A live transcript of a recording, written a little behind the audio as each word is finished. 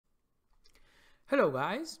Hello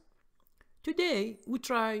guys, today we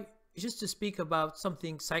try just to speak about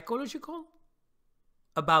something psychological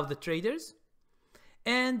about the traders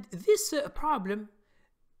and this problem.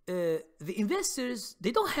 The investors,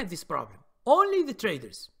 they don't have this problem, only the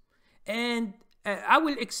traders, and I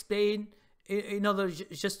will explain in order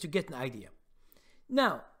just to get an idea.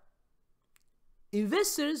 Now,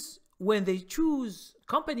 investors, when they choose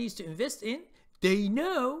companies to invest in, they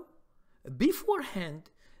know beforehand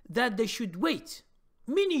that they should wait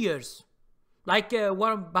many years. Like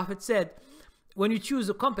Warren Buffett said, when you choose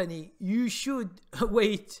a company, you should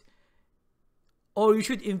wait, or you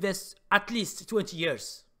should invest at least 20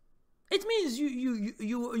 years. It means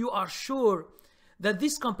you are sure that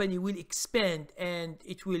this company will expand and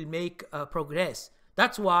it will make progress.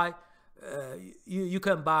 That's why you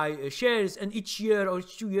can buy shares, and each year or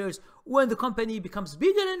each 2 years, when the company becomes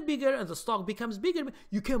bigger and bigger and the stock becomes bigger,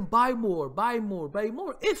 you can buy more, buy more, buy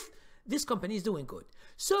more if this company is doing good.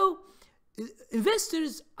 So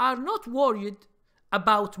investors are not worried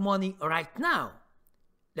about money right now.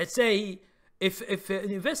 Let's say if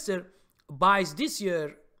an investor buys this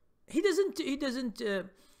year, he doesn't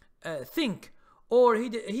think, or he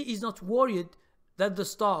is not worried that the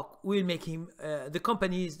stock will make him, the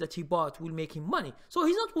companies that he bought will make him money. So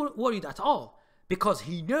he's not worried at all, because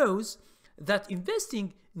he knows that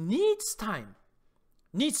investing needs time,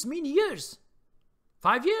 needs many years,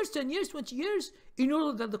 5 years, 10 years, 20 years, in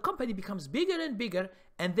order that the company becomes bigger and bigger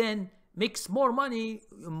and then makes more money,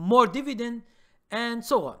 more dividend, and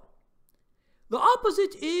so on. The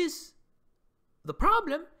opposite is the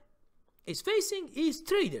problem is facing is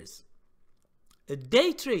traders, a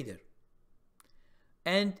day trader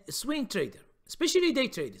and a swing trader, especially day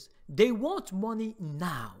traders. They want money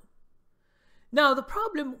now. Now the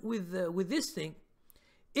problem with this thing,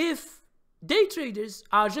 if day traders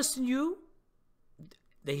are just new,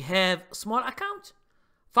 they have a small account,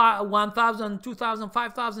 1,000, 2,000,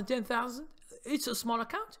 5,000, 10,000. It's a small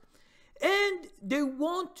account, and they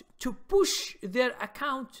want to push their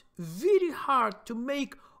account very hard to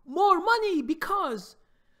make more money, because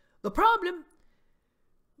the problem,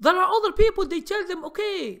 there are other people, they tell them,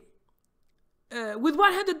 okay, with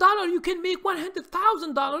 $100 you can make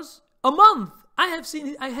 $100,000 a month. I have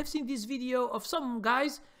seen this video of some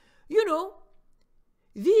guys. You know,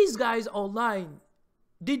 these guys online,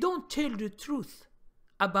 they don't tell the truth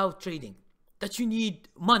about trading, that you need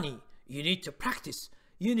money, you need to practice,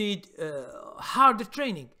 you need harder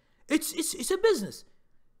training. It's a business,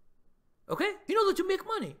 okay, in order to make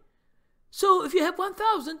money. So if you have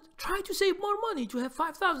 1,000, try to save more money to have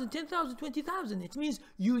 5,000, 10,000, 20,000. It means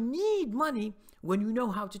you need money when you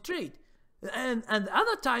know how to trade, and the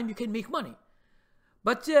other time you can make money.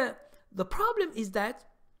 But the problem is that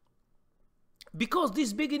because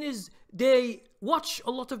these beginners, they watch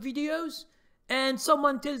a lot of videos, and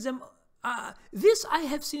someone tells them, this I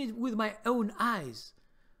have seen it with my own eyes.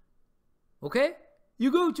 Okay, you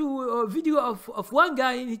go to a video of one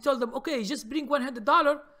guy and he told them, okay, just bring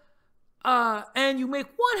 $100 and you make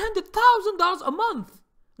 $100,000 a month.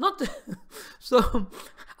 Not so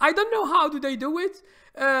I don't know how do they do it,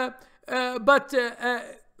 but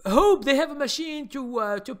hope they have a machine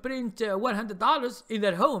to print $100 in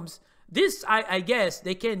their homes. This I guess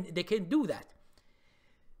they can do that.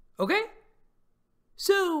 Okay,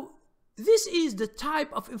 so this is the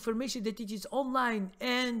type of information that it is online,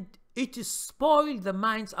 and it is spoil the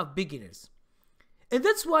minds of beginners. And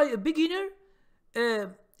that's why a beginner,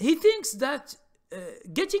 he thinks that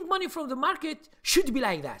getting money from the market should be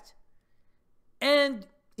like that. And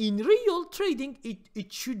in real trading,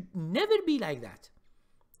 it should never be like that.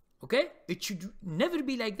 Okay, it should never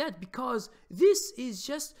be like that, because this is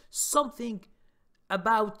just something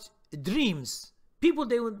about dreams. People,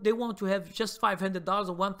 they want to have just $500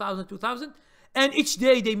 or 1,000, 2,000, and each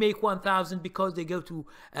day they make 1,000 because they go to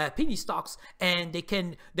penny stocks and they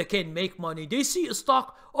can make money. They see a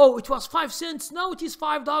stock, oh, it was 5 cents, now it is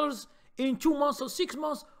 $5 in 2 months or 6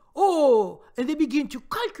 months. Oh, and they begin to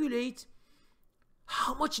calculate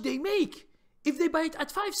how much they make if they buy it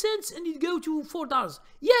at 5 cents and it go to $4.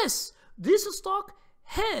 Yes, this stock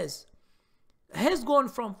has gone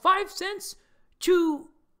from 5 cents to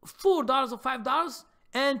 $4 or $5,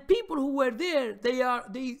 and people who were there,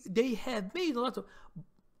 they have made a lot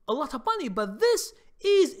of money. But this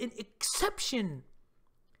is an exception.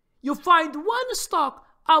 You find one stock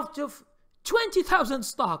out of 20,000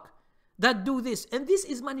 stock that do this, and this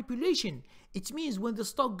is manipulation. It means when the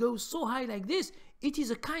stock goes so high like this, it is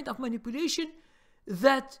a kind of manipulation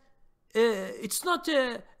that it's not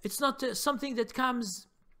something that comes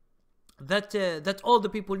that all the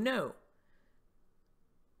people know.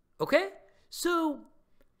 Okay, so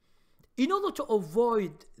In order to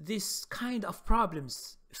avoid this kind of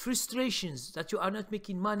problems, frustrations that you are not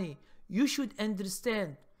making money, you should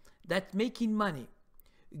understand that making money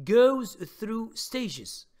goes through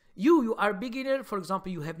stages. You are a beginner, for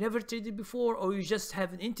example, you have never traded before, or you just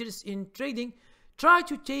have an interest in trading. Try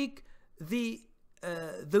to take the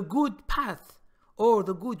good path or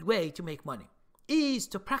the good way to make money is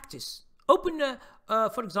to practice. Open,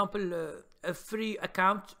 for example, a free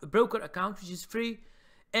account, a broker account, which is free,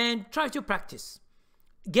 and try to practice.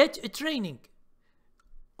 Get a training,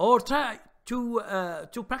 or try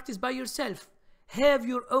to practice by yourself. Have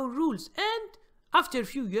your own rules, and after a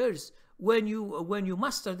few years, when you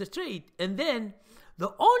master the trade, and then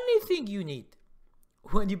the only thing you need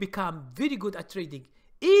when you become very good at trading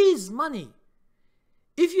is money.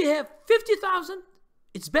 If you have 50,000,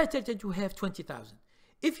 it's better than to have 20,000.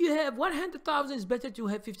 If you have 100,000, it's better to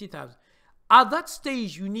have 50,000. At that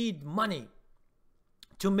stage, you need money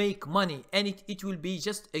to make money, and it will be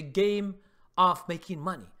just a game of making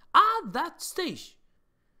money at that stage.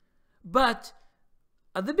 But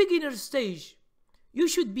at the beginner stage, you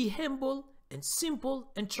should be humble and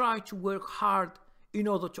simple and try to work hard in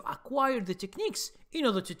order to acquire the techniques in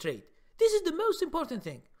order to trade. This is the most important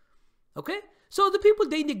thing. Okay? So the people,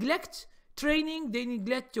 they neglect training, they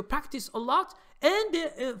neglect to practice a lot,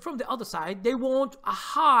 and from the other side, they want a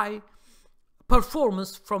high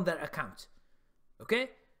performance from their account.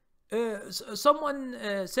 Okay? Someone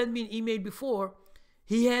sent me an email before.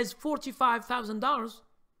 He has $45,000.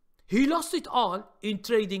 He lost it all in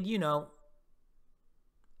trading, you know,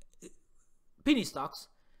 penny stocks.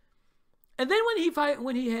 And then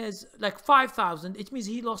when he has like 5,000, it means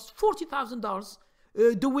he lost $40,000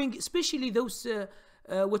 doing especially those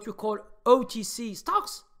what we call OTC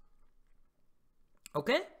stocks.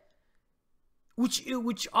 Okay,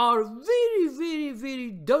 which are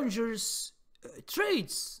very dangerous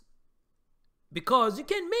trades, because you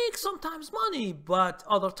can make sometimes money, but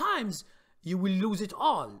other times you will lose it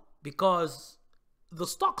all, because the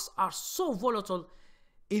stocks are so volatile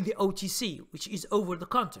in the OTC, which is over the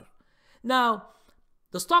counter. Now,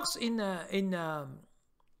 the stocks in the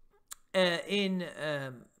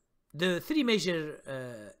three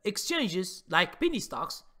major exchanges, like penny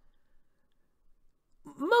stocks,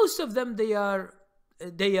 most of them they are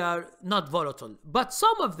not volatile, but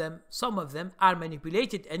some of them are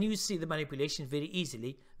manipulated, and you see the manipulation very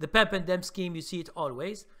easily. The pump and dump scheme, you see it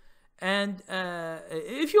always, and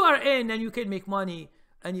if you are in and you can make money,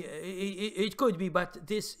 and it could be, but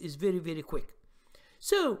this is very quick.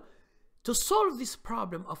 So to solve this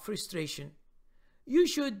problem of frustration, you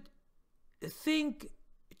should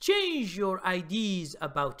change your ideas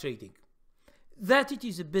about trading, that it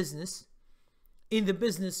is a business. In the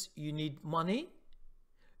business, you need money.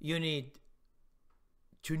 You need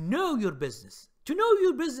to know your business. To know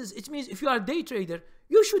your business, it means if you are a day trader,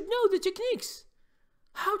 you should know the techniques.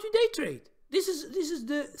 How to day trade. This is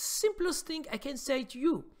the simplest thing I can say to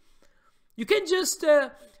you. You can just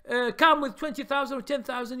come with 20,000 or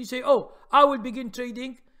 10,000. You say, oh, I will begin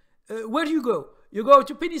trading. Where do you go? You go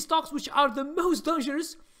to penny stocks, which are the most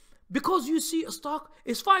dangerous, because you see a stock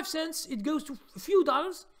is 5 cents. It goes to a few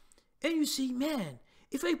dollars. And you see, man,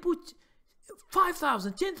 if I put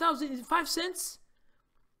 5,000, 10,000 in 5 cents,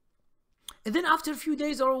 and then after a few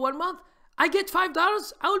days or 1 month, I get $5,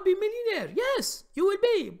 I will be a millionaire. Yes, you will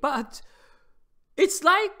be. But it's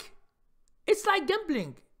like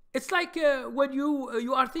gambling. It's like when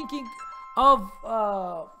you are thinking of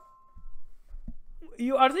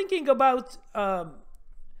about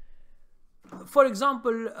for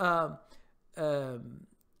example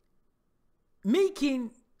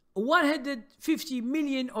making 150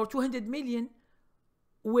 million or 200 million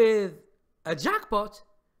with a jackpot.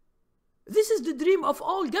 This is the dream of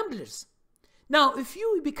all gamblers. Now, if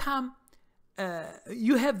you become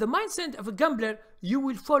you have the mindset of a gambler, you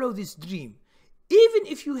will follow this dream. Even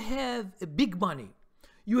if you have a big money,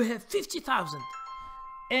 you have 50,000,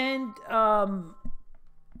 and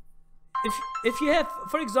if you have,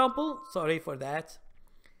 for example, sorry for that,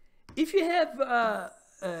 if you have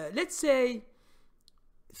let's say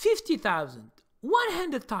 50,000,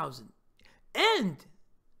 100,000, and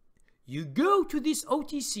you go to this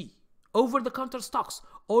OTC, over-the-counter stocks,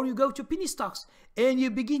 or you go to penny stocks, and you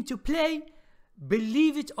begin to play,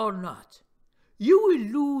 believe it or not, you will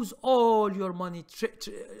lose all your money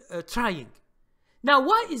trying. Now,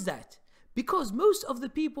 why is that? Because most of the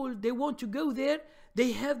people, they want to go there,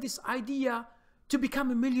 they have this idea to become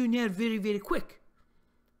a millionaire very quick.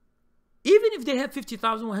 Even if they have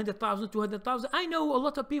 50,000, 100,000, 200,000, I know a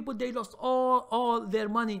lot of people, they lost all their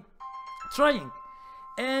money trying.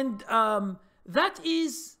 And that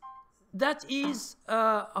is that is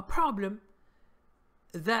a problem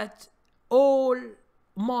that all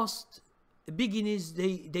most beginners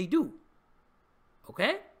they do.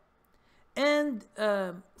 Okay, and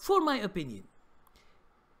for my opinion,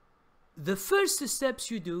 the first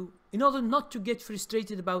steps you do in order not to get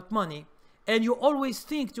frustrated about money, and you always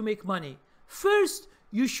think to make money, first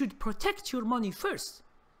you should protect your money first.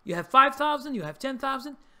 You have 5,000, you have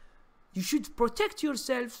 10,000, you should protect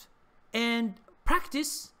yourself and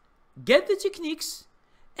practice, get the techniques,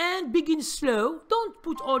 and begin slow. Don't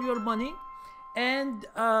put all your money, and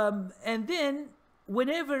then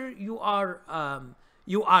whenever you are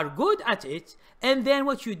good at it, and then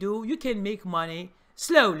what you do, you can make money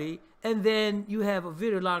slowly, and then you have a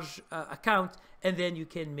very large account, and then you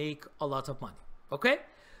can make a lot of money. Okay,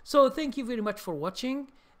 so thank you very much for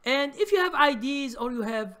watching, and if you have ideas or you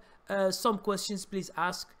have some questions, please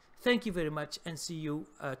ask. Thank you very much, and see you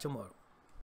tomorrow.